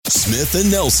Smith and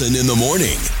Nelson in the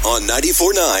morning on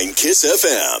 94.9 KISS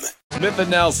FM. Smith and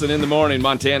Nelson in the morning,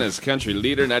 Montana's country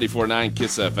leader, 94.9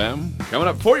 KISS FM. Coming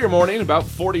up for your morning, about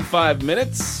 45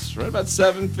 minutes, right about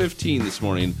 7:15 this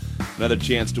morning. Another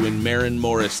chance to win Maren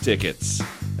Morris tickets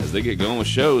as they get going with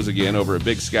shows again over at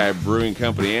Big Sky Brewing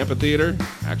Company Amphitheater.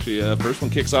 Actually, first one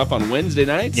kicks off on Wednesday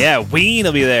night. Yeah, Ween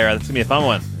will be there. That's going to be a fun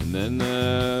one. And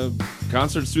then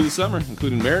concerts through the summer,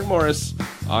 including Maren Morris,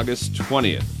 August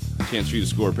 20th. Chance for you to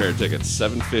score a pair of tickets.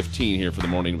 7:15 here for the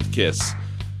morning with KISS.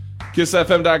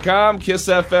 KissFM.com, KISS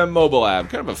FM mobile app.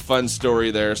 Kind of a fun story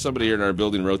there. Somebody here in our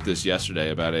building wrote this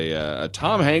yesterday about a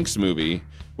Tom Hanks movie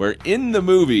where in the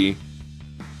movie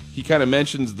he kind of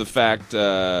mentions the fact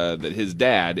that his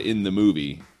dad in the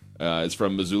movie is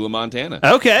from Missoula, Montana.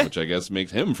 Okay. Which I guess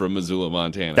makes him from Missoula,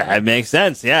 Montana. That makes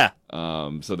sense, yeah.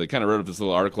 So they kind of wrote up this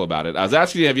little article about it. I was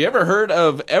asking you, have you ever heard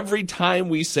of Every Time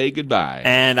We Say Goodbye?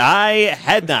 And I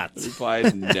had not. I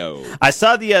replied, no. I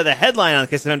saw the headline on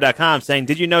KissFM.com saying,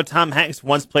 did you know Tom Hanks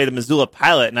once played a Missoula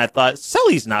pilot? And I thought,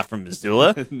 Sully's not from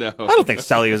Missoula. No. I don't think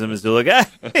Sully was a Missoula guy.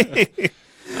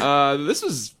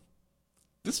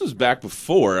 This was back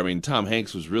before. I mean, Tom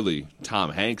Hanks was really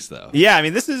Tom Hanks, though. Yeah, I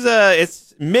mean, this is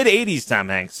it's mid-'80s Tom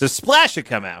Hanks. So Splash had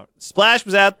come out. Splash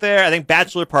was out there. I think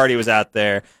Bachelor Party was out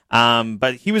there.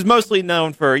 But he was mostly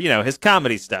known for, his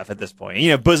comedy stuff at this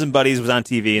point. Bosom Buddies was on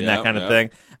TV and that kind of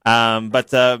thing.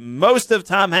 But most of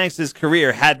Tom Hanks'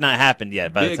 career had not happened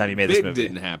yet by the time he made this movie. Big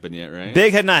didn't happen yet, right?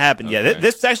 Big had not happened yet.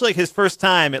 This was actually like his first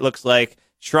time, it looks like,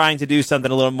 trying to do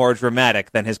something a little more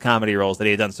dramatic than his comedy roles that he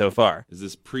had done so far. Is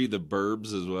this pre The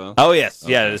Burbs as well? Oh, yes.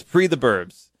 Okay. Yeah, it is pre The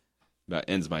Burbs. That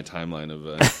ends my timeline of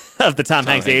of the Tom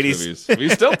Hanks 80s. Movies.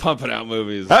 He's still pumping out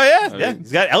movies. Oh, yeah. Yeah.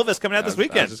 He's got Elvis coming out this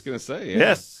weekend. I was just going to say, yeah.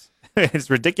 Yes. His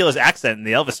ridiculous accent in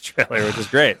the Elvis trailer, which is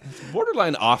great. It's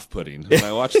borderline off-putting when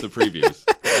I watch the previews.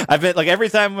 I've been, every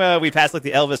time we pass, the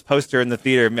Elvis poster in the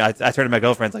theater, I turn to my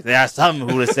girlfriend, there are some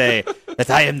who will say that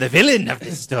I am the villain of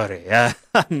this story.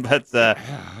 But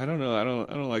I don't know. I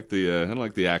don't like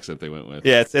the accent they went with.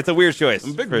 Yeah, it's a weird choice.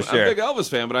 I'm a big Elvis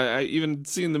fan, but I even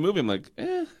seeing the movie, I'm like,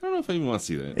 I don't know if I even want to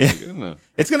see that. Yeah. I don't know.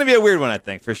 It's going to be a weird one, I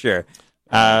think, for sure.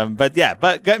 But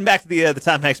getting back to the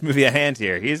Tom Hanks movie at hand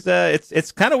here,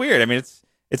 it's kind of weird. I mean,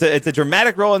 it's a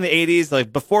dramatic role in the 80s.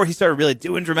 Like before he started really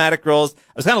doing dramatic roles,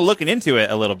 I was kind of looking into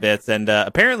it a little bit, and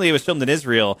apparently it was filmed in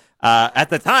Israel. At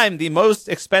the time, the most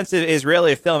expensive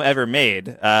Israeli film ever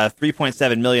made,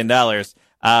 $3.7 million.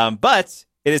 But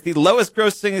it is the lowest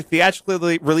grossing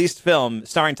theatrically released film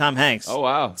starring Tom Hanks. Oh,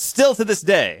 wow. Still to this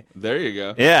day. There you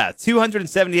go. Yeah,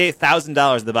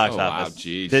 $278,000 at the box office. Wow,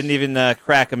 geez. Didn't even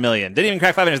crack $1 million. Didn't even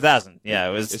crack 500,000. Yeah,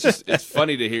 it was. It's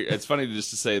funny to hear. It's funny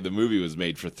just to say the movie was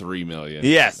made for $3 million.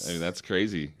 Yes. I mean, that's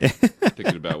crazy.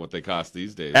 Thinking about what they cost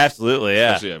these days. Absolutely,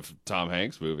 yeah. Especially a Tom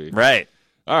Hanks movie. Right.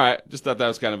 All right. Just thought that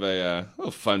was kind of a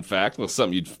little fun fact. A little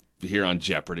something you'd hear on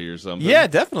Jeopardy or something. Yeah,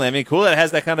 definitely. I mean, cool. It has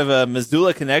that kind of a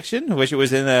Missoula connection. Wish it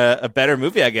was in a better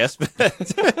movie, I guess.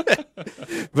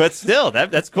 But still,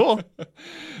 that's cool.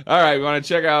 All right, we want to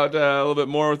check out a little bit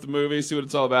more with the movie, see what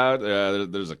it's all about.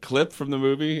 There's a clip from the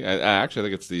movie.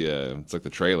 Actually, I think it's like the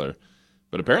trailer.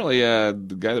 But apparently,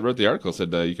 the guy that wrote the article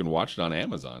said you can watch it on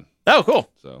Amazon. Oh,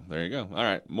 cool. So there you go. All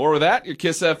right, more with that. Your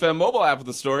KISS FM mobile app with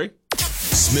the story.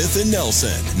 Smith and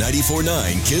Nelson,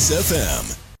 94.9 KISS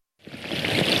FM.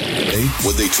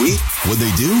 What they tweet, what they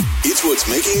do, it's what's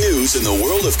making news in the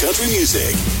world of country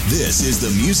music. This is the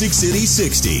Music City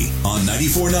 60 on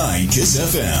 94.9 KISS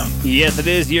FM. Yes, it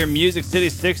is your Music City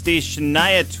 60.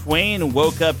 Shania Twain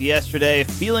woke up yesterday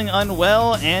feeling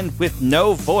unwell and with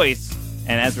no voice,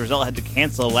 and as a result had to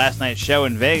cancel last night's show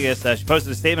in Vegas. She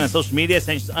posted a statement on social media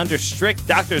saying she's under strict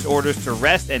doctor's orders to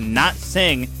rest and not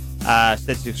sing. She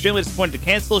said she's extremely disappointed to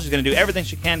cancel. She's going to do everything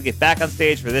she can to get back on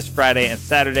stage for this Friday and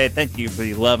Saturday. Thank you for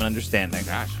the love and understanding.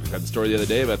 Gosh, we had the story the other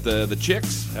day about the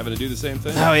Chicks having to do the same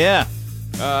thing. Oh, yeah.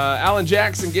 Alan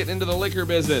Jackson getting into the liquor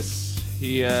business.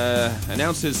 He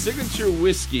announced his signature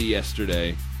whiskey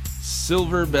yesterday,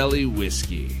 Silver Belly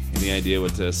Whiskey. Any idea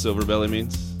what Silver Belly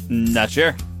means? Not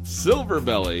sure. Silver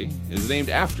Belly is named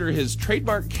after his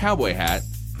trademark cowboy hat,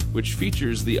 which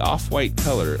features the off-white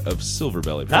color of Silver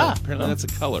Belly. Apparently that's a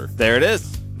color. There it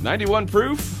is. 91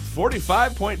 proof,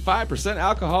 45.5%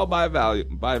 alcohol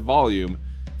by volume.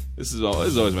 This is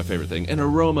always my favorite thing. An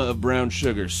aroma of brown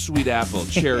sugar, sweet apple,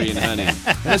 cherry, and honey.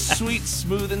 And a sweet,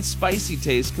 smooth, and spicy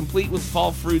taste, complete with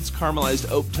fall fruits, caramelized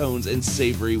oak tones, and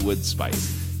savory wood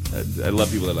spice. I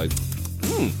love people that are like,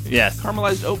 yes,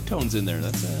 caramelized oak tones in there.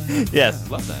 That's yes, I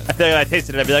love that. I feel like I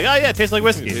tasted it, I'd be like, oh yeah, it tastes like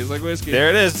whiskey. It tastes like whiskey. There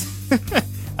it is.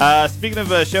 Speaking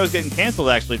of shows getting canceled,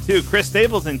 actually, too, Chris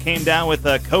Stapleton came down with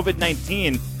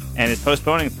COVID-19, and is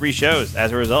postponing 3 shows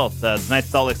as a result. Tonight's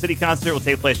Salt Lake City concert will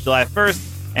take place July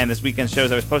 1st, and this weekend's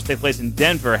shows that were supposed to take place in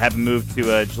Denver have been moved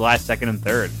to July 2nd and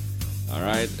 3rd. All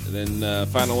right, and then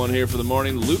final one here for the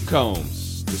morning. Luke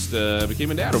Combs just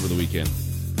became a dad over the weekend.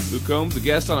 Luke Combs, a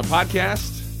guest on a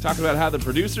podcast, talking about how the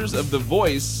producers of The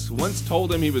Voice once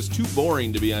told him he was too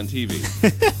boring to be on TV.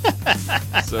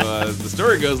 So the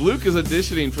story goes, Luke is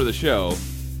auditioning for the show,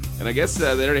 and I guess they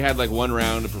already had like 1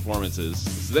 round of performances.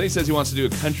 So then he says he wants to do a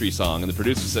country song, and the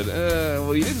producer said,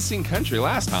 well, you didn't sing country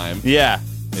last time. Yeah.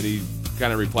 And he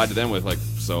kind of replied to them with like,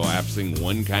 so I have to sing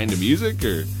one kind of music?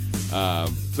 Or so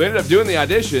they ended up doing the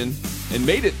audition and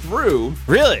made it through.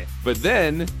 Really? But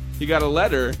then he got a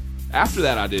letter after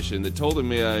that audition that told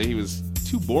him he was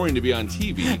too boring to be on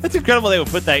TV. That's incredible they would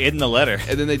put that in the letter.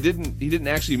 And then he didn't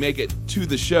actually make it to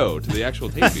the show, to the actual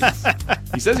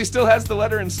tapings. He says he still has the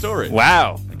letter in storage.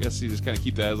 Wow. I guess you just kind of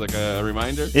keep that as like a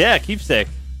reminder. Yeah, keepsake.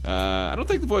 I don't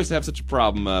think The Voice would have such a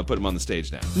problem putting him on the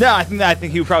stage now. No, I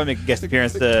think he would probably make a guest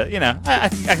appearance I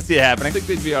can see it happening. I think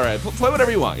they'd be all right. Play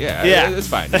whatever you want. Yeah. It's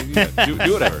fine.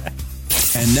 Do whatever.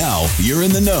 And now you're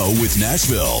in the know with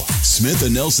Nashville. Smith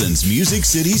and Nelson's Music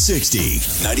City 60.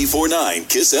 94.9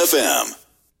 KISS FM.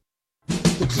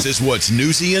 This is what's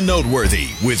newsy and noteworthy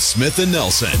with Smith and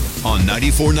Nelson on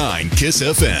 94.9 KISS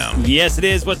FM. Yes, it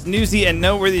is what's newsy and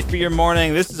noteworthy for your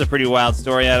morning. This is a pretty wild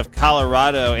story out of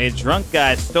Colorado. A drunk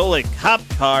guy stole a cop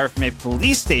car from a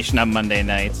police station on Monday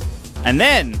night. And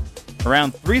then,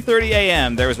 around 3:30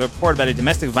 a.m., there was a report about a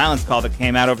domestic violence call that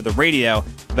came out over the radio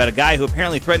about a guy who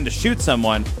apparently threatened to shoot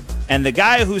someone. And the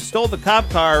guy who stole the cop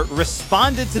car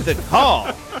responded to the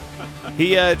call.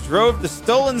 He drove the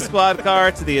stolen squad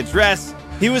car to the address.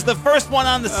 He was the first one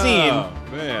on the scene. Oh,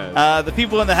 man. The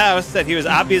people in the house said he was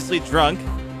obviously drunk.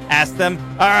 Asked them,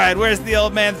 all right, where's the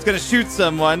old man that's going to shoot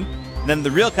someone? And then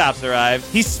the real cops arrived.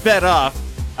 He sped off.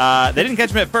 They didn't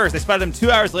catch him at first. They spotted him 2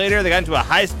 hours later. They got into a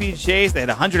high-speed chase. They had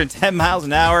 110 miles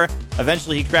an hour.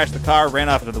 Eventually, he crashed the car, ran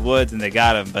off into the woods, and they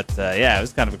got him. But, it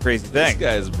was kind of a crazy thing. This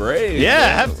guy's brave.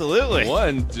 Yeah, absolutely.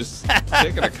 One, just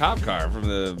taking a cop car from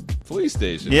the police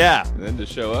station. Yeah. And then to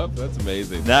show up, that's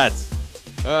amazing. Nuts.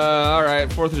 All right,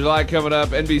 4th of July coming up.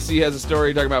 NBC has a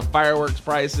story talking about fireworks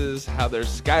prices, how they're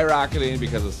skyrocketing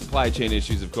because of supply chain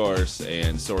issues, of course,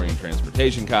 and soaring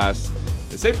transportation costs.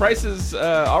 They say prices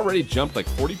already jumped like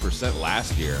 40%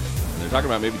 last year. And they're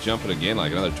talking about maybe jumping again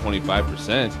like another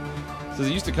 25%. It says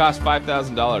it used to cost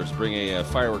 $5,000 to bring a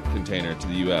firework container to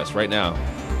the U.S. Right now,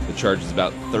 the charge is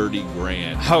about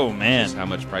 $30,000. Oh, man. That's how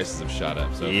much prices have shot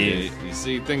up. So if you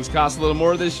see things cost a little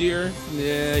more this year,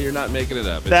 yeah, you're not making it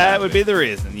up. That would be the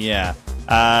reason, yeah.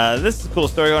 This is a cool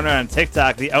story going on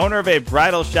TikTok. The owner of a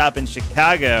bridal shop in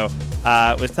Chicago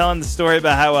was telling the story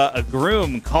about how a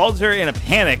groom called her in a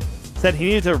panic, said he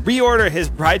needed to reorder his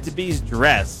bride-to-be's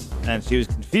dress, and she was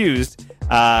confused.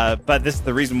 But this is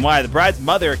the reason why. The bride's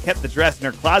mother kept the dress in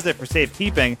her closet for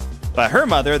safekeeping, but her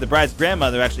mother, the bride's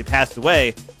grandmother, actually passed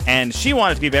away, and she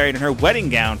wanted to be buried in her wedding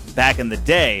gown back in the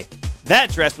day.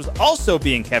 That dress was also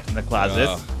being kept in the closet.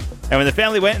 And when the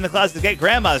family went in the closet to get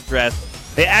grandma's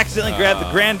dress, they accidentally grabbed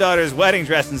the granddaughter's wedding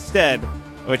dress instead,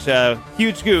 which,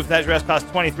 huge goof. That dress cost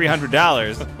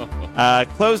 $2,300.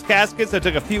 Closed casket, so it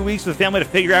took a few weeks for the family to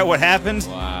figure out what happened.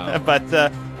 Wow.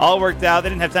 But all worked out. They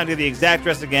didn't have time to get the exact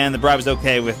dress again. The bride was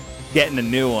okay with getting a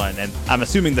new one, and I'm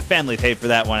assuming the family paid for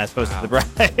that one as opposed to the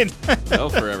bride. They'll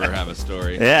forever have a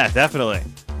story. Yeah, definitely.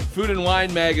 Food and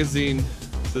Wine magazine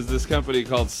says this company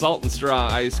called Salt and Straw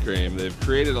Ice Cream, they've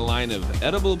created a line of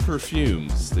edible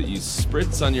perfumes that you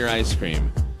spritz on your ice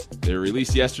cream. They were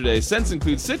released yesterday. Scents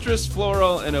include citrus,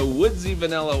 floral, and a woodsy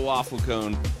vanilla waffle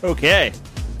cone. Okay.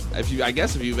 I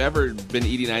guess if you've ever been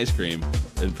eating ice cream,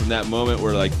 and from that moment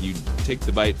where like you take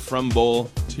the bite from bowl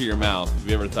to your mouth, have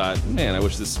you ever thought, man, I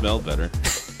wish this smelled better?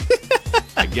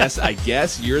 I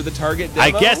guess you're the target demo?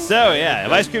 I guess so, yeah.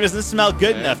 If ice cream doesn't smell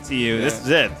good enough to you, this is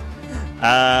it.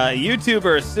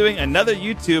 YouTuber suing another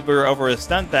YouTuber over a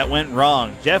stunt that went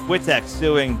wrong. Jeff Wittek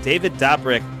suing David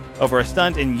Dobrik over a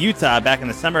stunt in Utah back in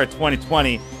the summer of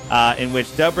 2020 in which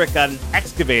Dobrik got an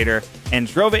excavator and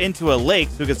drove it into a lake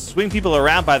so he could swing people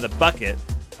around by the bucket.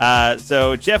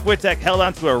 So Jeff Wittek held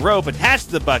onto a rope attached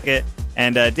to the bucket,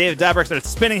 and David Dobrik started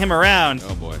spinning him around.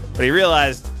 Oh, boy. But he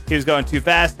realized he was going too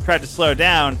fast, tried to slow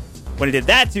down. When he did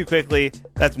that too quickly,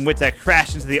 that's when Wittek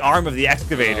crashed into the arm of the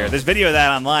excavator. There's video of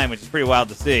that online, which is pretty wild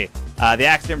to see. The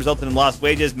accident resulted in lost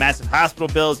wages, massive hospital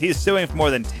bills. He's suing for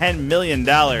more than $10 million.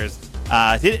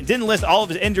 Didn't list all of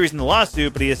his injuries in the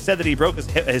lawsuit, but he has said that he broke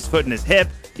his foot and his hip.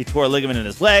 He tore a ligament in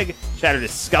his leg, shattered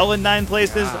his skull in 9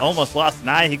 places, almost lost an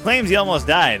eye. He claims he almost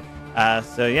died.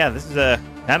 So, yeah, this is a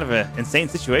kind of an insane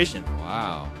situation. Wow.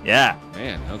 Wow. Yeah.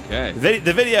 Man, okay.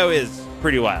 The video is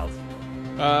pretty wild.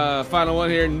 Final one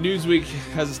here. Newsweek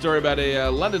has a story about a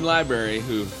London library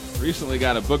who recently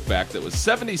got a book back that was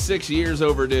 76 years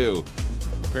overdue.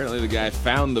 Apparently the guy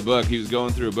found the book. He was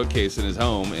going through a bookcase in his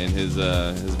home, and his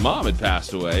mom had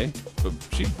passed away. But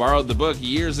she borrowed the book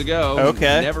years ago.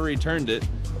 Okay. Never returned it.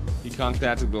 He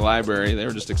contacted the library. They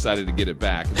were just excited to get it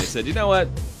back. And they said, you know what?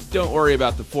 Don't worry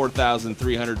about the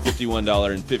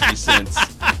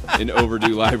 $4,351.50 in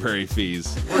overdue library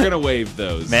fees. We're going to waive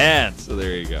those. Man. So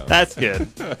there you go. That's good.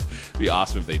 Be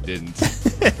awesome if they didn't.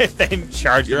 If they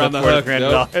charge you You're on the hook.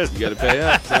 Nope. $4,300. You got to pay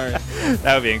up. Sorry.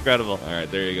 That would be incredible. All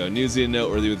right, there you go. Newsy and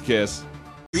noteworthy with Kiss.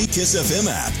 Free Kiss FM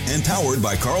app and powered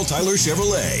by Carl Tyler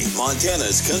Chevrolet,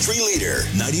 Montana's country leader,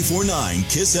 94.9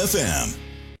 Kiss FM.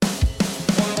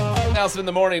 Nelson in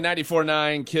the morning,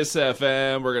 94.9 Kiss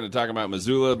FM. We're going to talk about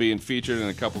Missoula being featured in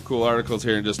a couple cool articles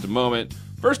here in just a moment.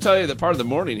 First, tell you that part of the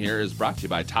morning here is brought to you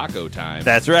by Taco Time.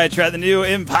 That's right. Try the new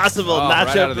Impossible Nacho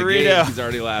right out of the Burrito. gate, he's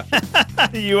already laughing.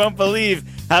 You won't believe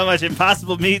how much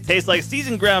Impossible meat tastes like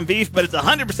seasoned ground beef, but it's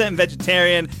 100%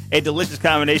 vegetarian. A delicious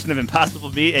combination of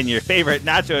Impossible meat and your favorite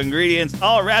nacho ingredients,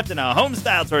 all wrapped in a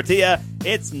home-style tortilla.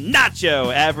 It's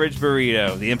Nacho Average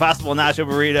Burrito. The Impossible Nacho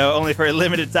Burrito, only for a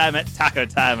limited time at Taco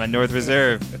Time on North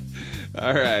Reserve.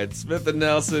 All right, Smith and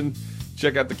Nelson.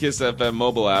 Check out the Kiss FM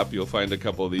mobile app. You'll find a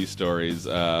couple of these stories.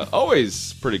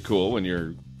 Always pretty cool when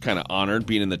you're kind of honored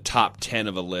being in the top 10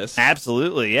 of a list.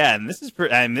 Absolutely, yeah. And this is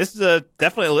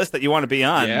definitely a list that you want to be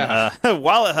on. Yeah.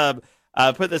 Wallet Hub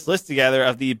put this list together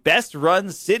of the best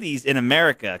run cities in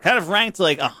America, kind of ranked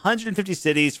like 150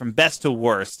 cities from best to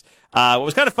worst. What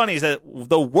was kind of funny is that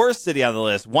the worst city on the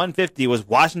list, 150, was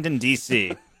Washington,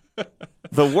 D.C.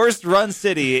 The worst run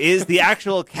city is the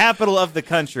actual capital of the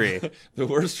country. The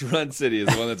worst run city is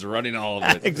the one that's running all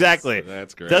of it. Exactly.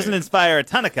 That's great. Doesn't inspire a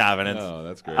ton of confidence. Oh,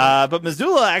 that's great. But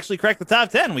Missoula actually cracked the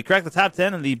top 10. We cracked the top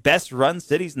 10 of the best run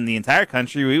cities in the entire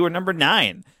country. We were number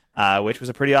 9, which was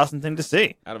a pretty awesome thing to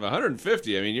see. Out of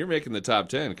 150, I mean, you're making the top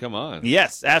 10. Come on.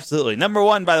 Yes, absolutely. Number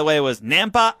 1, by the way, was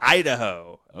Nampa,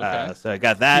 Idaho. Okay. So I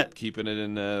got that. Keeping it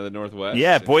in the Northwest.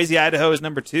 Yeah, Boise, Idaho is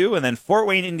number 2, and then Fort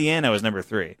Wayne, Indiana was number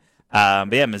 3.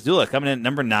 But yeah, Missoula coming in at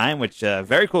number 9, which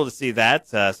very cool to see that.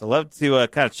 So love to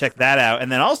kind of check that out. And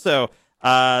then also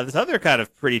this other kind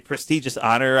of pretty prestigious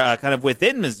honor kind of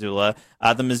within Missoula.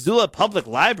 The Missoula Public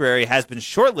Library has been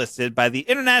shortlisted by the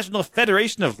International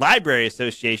Federation of Library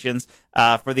Associations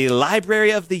for the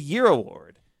Library of the Year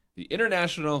Award. The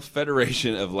International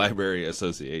Federation of Library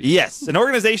Associations. Yes, an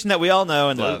organization that we all know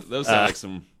and love. Those sound like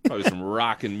probably some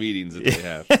rockin' meetings that they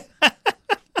have.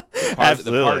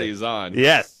 Absolutely. The party's on.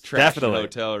 Yes, Trash definitely.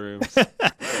 hotel rooms.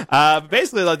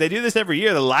 Basically, like they do this every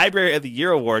year. The Library of the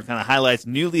Year Award kind of highlights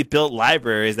newly built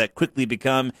libraries that quickly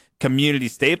become community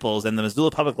staples, and the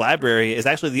Missoula Public Library is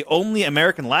actually the only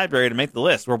American library to make the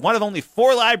list. We're one of only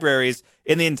 4 libraries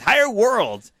in the entire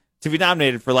world to be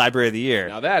nominated for Library of the Year.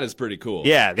 Now that is pretty cool.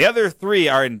 Yeah, the other 3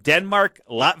 are in Denmark,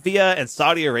 Latvia, and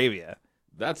Saudi Arabia.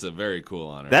 That's a very cool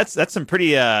honor. That's some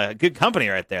pretty good company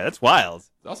right there. That's wild.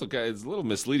 Also, it's a little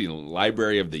misleading.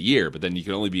 Library of the Year, but then you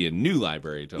can only be a new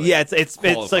library. To it's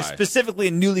like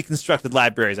specifically newly constructed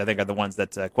libraries. I think are the ones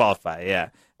that qualify. Yeah,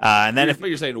 and then but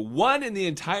you're saying one in the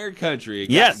entire country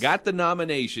got the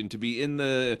nomination to be in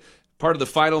the part of the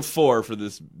final 4 for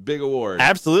this big award.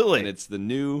 Absolutely, and it's the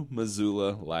new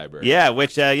Missoula Library. Yeah,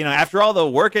 which after all the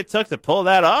work it took to pull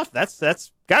that off, that's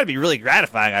got to be really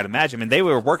gratifying, I'd imagine. I mean, they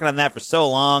were working on that for so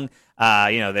long.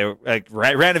 They were like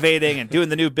renovating and doing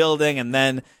the new building, and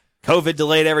then COVID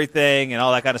delayed everything and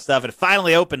all that kind of stuff. It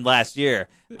finally opened last year.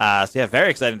 So yeah,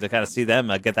 very exciting to kind of see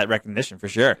them get that recognition for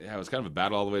sure. Yeah, it was kind of a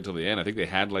battle all the way till the end. I think they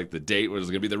had like the date was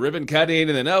going to be the ribbon cutting,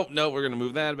 and then no, we're going to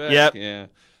move that back. Yep. Yeah.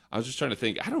 I was just trying to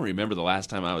think. I don't remember the last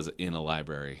time I was in a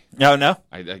library. Oh, no?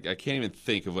 I can't even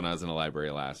think of when I was in a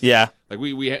library last. Yeah. Like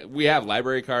we have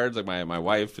library cards. Like my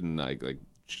wife and I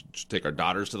take our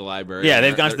daughters to the library. Yeah,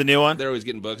 they've gone to the new one. They're always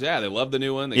getting books. Yeah, they love the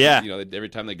new one. Every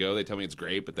time they go, they tell me it's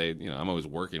great. But I'm always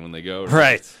working when they go.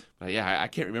 Right. But yeah, I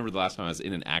can't remember the last time I was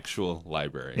in an actual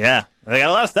library. Yeah, they got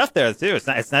a lot of stuff there too. It's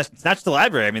not just the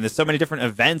library. I mean, there's so many different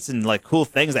events and like cool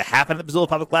things that happen at the Missoula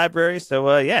Public Library.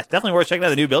 So yeah, it's definitely worth checking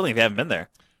out the new building if you haven't been there.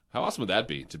 How awesome would that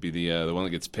be to be the one that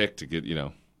gets picked to get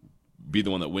be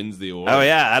the one that wins the award? Oh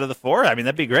yeah, out of the 4, I mean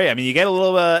that'd be great. I mean you get a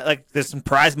little there's some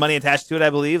prize money attached to it, I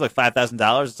believe, like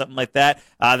 $5,000 or something like that.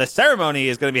 The ceremony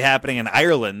is going to be happening in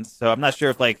Ireland, so I'm not sure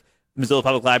if Missoula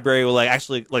Public Library will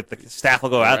actually the staff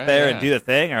will go out there and do the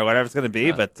thing or whatever it's going to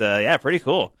be. But yeah, pretty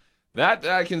cool. That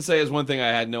I can say is one thing I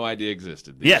had no idea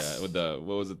existed. Yes. With what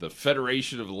was it? The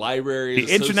Federation of Libraries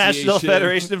The International Association.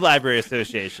 Federation of Library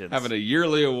Associations. Having a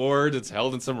yearly award that's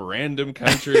held in some random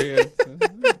country.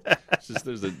 It's just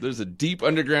there's a deep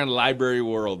underground library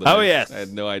world that I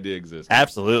had no idea existed.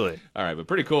 Absolutely. All right, but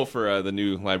pretty cool for the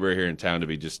new library here in town to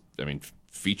be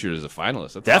featured as a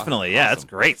finalist. That's definitely, awesome. Yeah, that's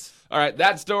great. All right,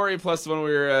 that story plus the one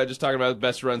we were just talking about,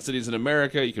 best run cities in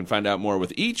America. You can find out more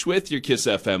with each with your Kiss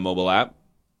FM mobile app.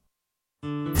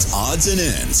 Odds and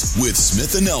Ends with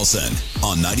Smith and Nelson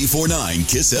on 94.9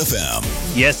 Kiss FM.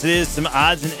 Yes, it is some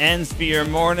odds and ends for your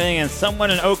morning. And someone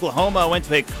in Oklahoma went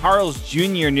to a Carl's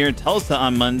Jr. near Tulsa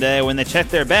on Monday. When they checked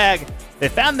their bag, they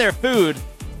found their food.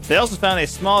 They also found a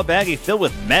small baggie filled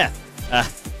with meth.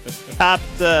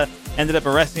 Cops ended up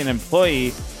arresting an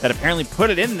employee that apparently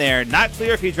put it in there. Not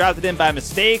clear if he dropped it in by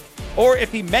mistake or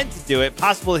if he meant to do it.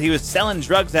 Possible he was selling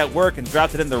drugs at work and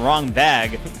dropped it in the wrong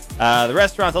bag. The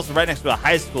restaurant's also right next to a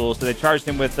high school, so they charged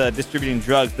him with distributing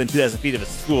drugs within 2,000 feet of a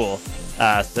school.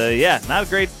 So yeah, not a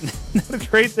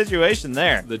great situation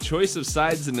there. The choice of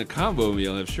sides in the combo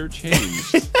meal have sure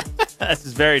changed. This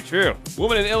is very true.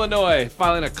 Woman in Illinois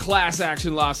filing a class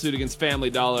action lawsuit against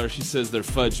Family Dollar. She says their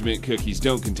fudge mint cookies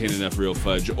don't contain enough real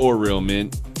fudge or real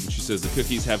mint. And she says the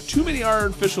cookies have too many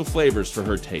artificial flavors for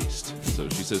her taste. So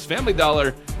she says Family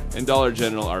Dollar and Dollar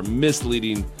General are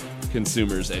misleading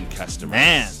consumers and customers.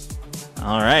 Man.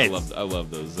 All right. I love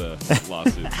those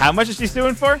lawsuits. How much is she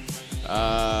suing for?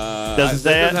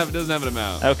 Doesn't have an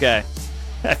amount. Okay.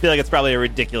 I feel like it's probably a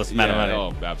ridiculous amount of money.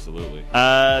 Oh, absolutely.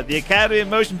 The Academy of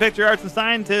Motion Picture Arts and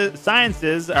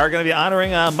Sciences are going to be honoring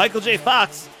Michael J.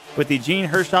 Fox with the Gene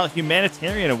Herschel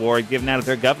Humanitarian Award given out at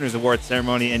their Governor's Award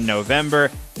ceremony in November.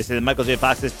 They say that Michael J.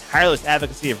 Fox's tireless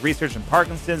advocacy of research in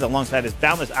Parkinson's alongside his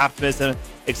boundless optimism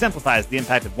exemplifies the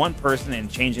impact of one person in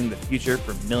changing the future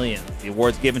for millions. The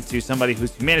award's given to somebody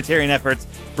whose humanitarian efforts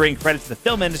bring credit to the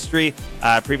film industry.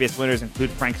 Previous winners include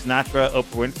Frank Sinatra,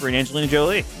 Oprah Winfrey, and Angelina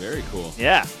Jolie. Very cool.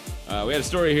 Yeah. We had a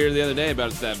story here the other day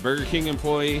about that Burger King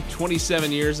employee, 27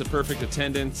 years of perfect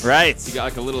attendance. Right. He got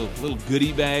like a little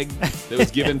goodie bag that was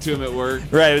given to him at work.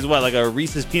 Right. It was like a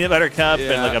Reese's peanut butter cup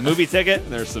and like a movie ticket. And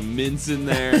there's some mints in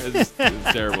there. It was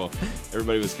terrible.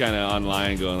 Everybody was kind of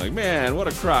online going like, man, what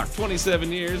a crock. 27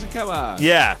 years. Come on.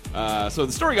 Yeah. So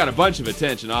the story got a bunch of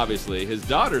attention, obviously. His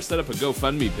daughter set up a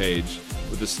GoFundMe page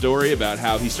with a story about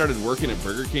how he started working at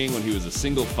Burger King when he was a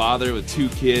single father with 2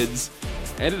 kids.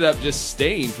 Ended up just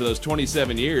staying for those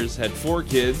 27 years, had 4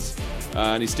 kids,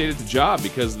 and he stayed at the job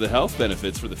because of the health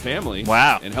benefits for the family.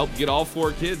 Wow. And helped get all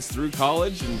 4 kids through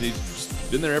college, and he's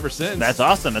just been there ever since. That's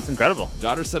awesome. That's incredible.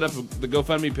 Daughter set up the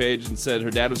GoFundMe page and said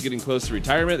her dad was getting close to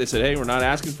retirement. They said, hey, we're not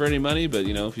asking for any money, but,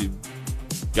 if you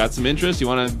got some interest, you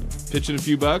want to pitch in a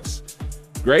few bucks,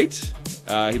 great.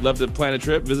 He'd love to plan a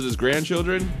trip, visit his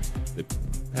grandchildren. They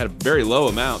had a very low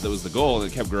amount that was the goal, and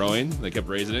it kept growing. They kept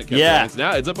raising it. Growing. So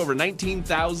now it's up over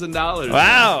 $19,000.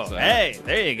 Wow. So, hey,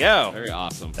 there you go. Very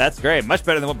awesome. That's great. Much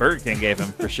better than what Burger King gave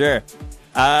him, for sure.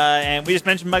 And we just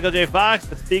mentioned Michael J. Fox,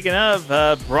 but speaking of,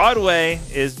 Broadway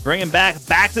is bringing Back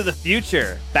to the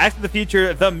Future. Back to the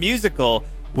Future, the musical,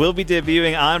 will be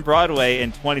debuting on Broadway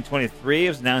in 2023. It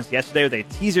was announced yesterday with a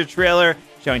teaser trailer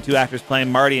showing 2 actors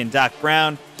playing Marty and Doc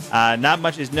Brown. Not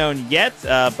much is known yet,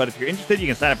 but if you're interested, you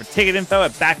can sign up for ticket info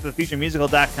at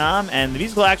backtothefuturemusical.com. And the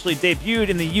musical actually debuted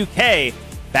in the UK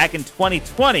back in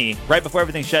 2020, right before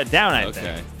everything shut down, I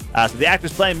think. So the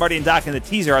actors playing Marty and Doc in the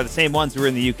teaser are the same ones who were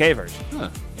in the UK version. Huh.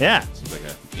 Yeah. Seems like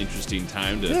an interesting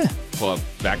time to pull up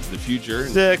Back to the Future.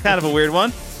 It's kind of a weird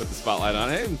one. Put the spotlight on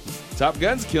it. Hey, Top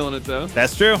Gun's killing it, though.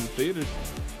 That's true. In theaters.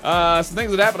 Some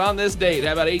things that happened on this date.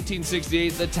 How about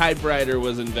 1868? The typewriter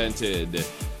was invented.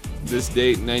 This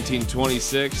date,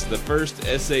 1926, the first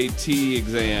SAT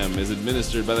exam is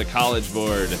administered by the College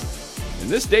Board. And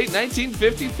this date,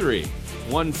 1953,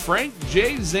 one Frank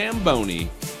J. Zamboni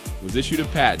was issued a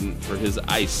patent for his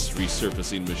ice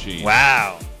resurfacing machine.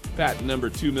 Wow. Patent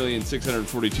number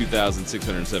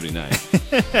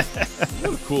 2,642,679.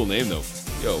 What a cool name, though.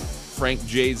 Yo, Frank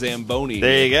J. Zamboni.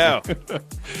 There you go.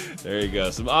 There you go.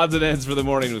 Some odds and ends for the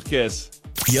morning with Kiss.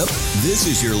 Yep, this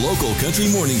is your local country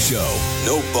morning show.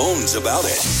 No bones about it.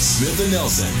 Smith and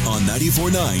Nelson on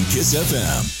 94.9 Kiss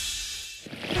FM.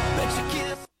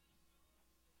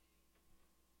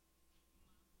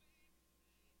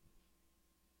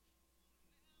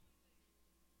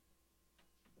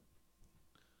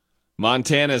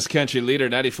 Montana's country leader,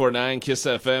 94.9 Kiss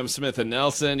FM, Smith and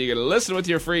Nelson. You can listen with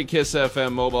your free Kiss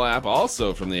FM mobile app,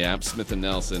 also from the app Smith and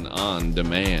Nelson on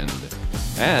demand.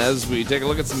 as we take a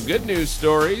look at some good news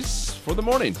stories for the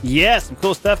morning. Yeah, some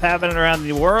cool stuff happening around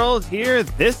the world here.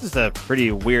 This is a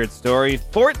pretty weird story.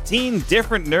 14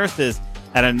 different nurses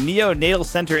at a neonatal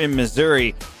center in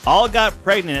Missouri all got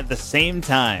pregnant at the same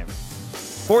time.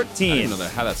 14. I didn't know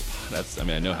how that's I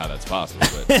mean, I know how that's possible,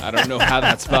 but I don't know how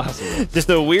that's possible. Just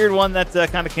a weird one that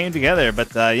kind of came together.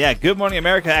 But yeah, Good Morning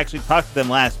America actually talked to them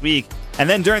last week. And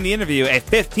then during the interview, a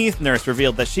 15th nurse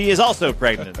revealed that she is also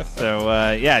pregnant.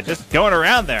 So yeah, just going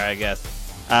around there, I guess.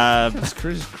 That's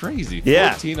crazy.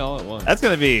 Yeah. 14 all at once. That's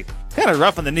going to be kind of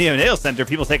rough on the neonatal center.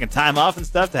 People taking time off and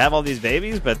stuff to have all these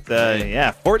babies. But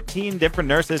yeah, 14 different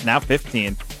nurses, now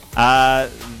 15.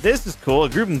 This is cool. A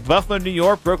group in Buffalo, New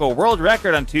York broke a world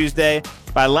record on Tuesday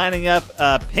by lining up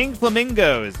pink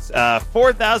flamingos.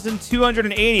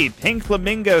 4,280 pink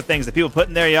flamingo things that people put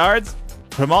in their yards.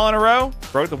 Put them all in a row.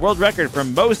 Broke the world record for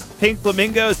most pink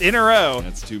flamingos in a row.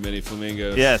 That's too many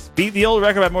flamingos. Yes, beat the old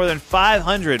record by more than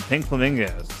 500 pink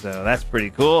flamingos. So that's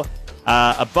pretty cool.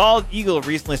 A bald eagle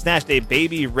recently snatched a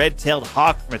baby red-tailed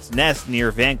hawk from its nest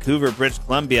near Vancouver, British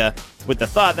Columbia, with the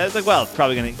thought that it's like, well, it's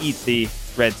probably going to eat the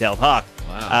red-tailed hawk.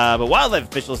 Wow. But wildlife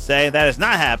officials say that has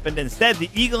not happened. Instead, the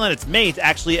eagle and its mate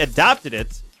actually adopted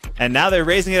it, and now they're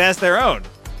raising it as their own.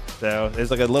 So there's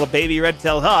like a little baby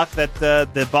red-tailed hawk that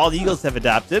the bald eagles have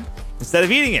adopted instead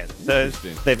of eating it. So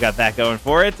they've got that going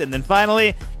for it. And then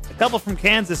finally, a couple from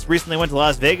Kansas recently went to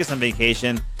Las Vegas on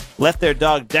vacation, left their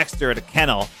dog Dexter at a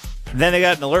kennel. And then they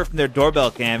got an alert from their doorbell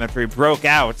cam after he broke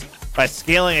out by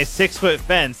scaling a 6-foot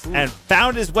fence and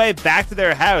found his way back to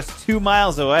their house 2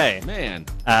 miles away. Man.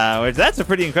 Which that's a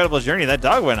pretty incredible journey that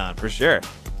dog went on, for sure.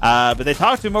 But they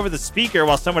talked to him over the speaker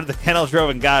while someone at the kennel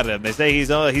drove and got him. They say he's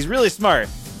really smart.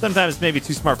 Sometimes maybe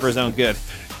too smart for his own good.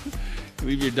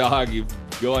 Leave your dog, you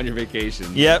go on your vacation.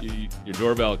 Yep. Your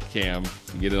doorbell cam,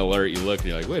 you get an alert, you look, and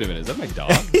you're like, wait a minute, is that my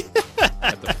dog?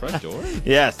 At the front door?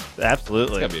 Yes,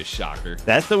 absolutely. It's got to be a shocker.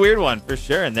 That's the weird one, for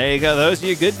sure. And there you go. Those are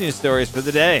your good news stories for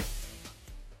the day.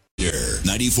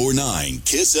 94.9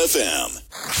 KISS FM.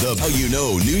 The How You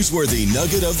Know Newsworthy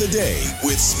Nugget of the Day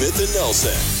with Smith and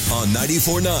Nelson on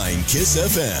 94.9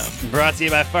 KISS FM. Brought to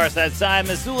you by Farside Sign,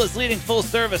 Missoula's leading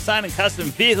full-service sign and custom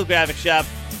vehicle graphic shop.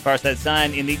 Farside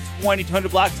Sign in the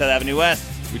 2200 block, South Avenue West.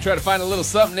 We try to find a little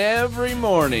something every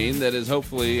morning that is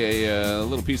hopefully a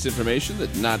little piece of information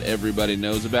that not everybody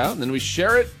knows about, and then we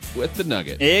share it with the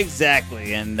Nugget.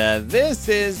 Exactly, and this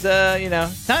is,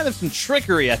 kind of some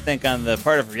trickery, I think, on the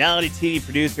part of reality TV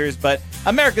producers, but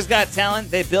America's Got Talent,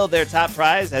 they billed their top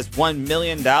prize as $1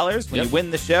 million. When you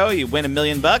win the show, you win $1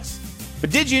 million. But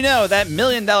did you know that $1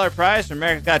 million prize from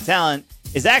America's Got Talent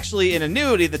is actually an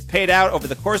annuity that's paid out over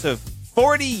the course of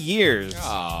 40 years.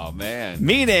 Oh, man.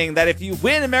 Meaning that if you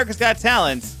win America's Got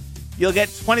Talent, you'll get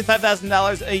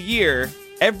 $25,000 a year,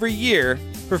 every year,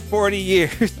 for 40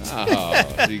 years.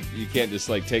 Oh, so you can't just,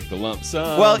 take the lump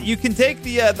sum. Well, you can take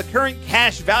the current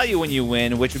cash value when you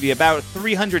win, which would be about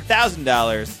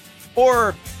 $300,000,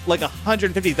 or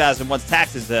 $150,000 once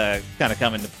taxes kind of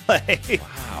come into play.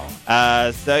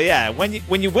 Wow. So, yeah, when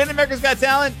you win America's Got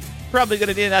Talent, probably going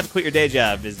to need not to quit your day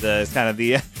job is kind of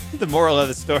the moral of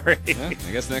the story. Yeah,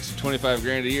 I guess an extra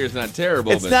 $25,000 a year is not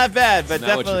terrible. It's not bad, but not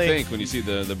definitely what you think when you see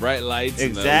the bright lights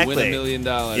exactly. and the win $1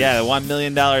 million. Yeah, the $1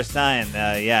 million sign.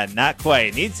 Yeah, not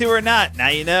quite. Need to or not? Now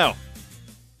you know.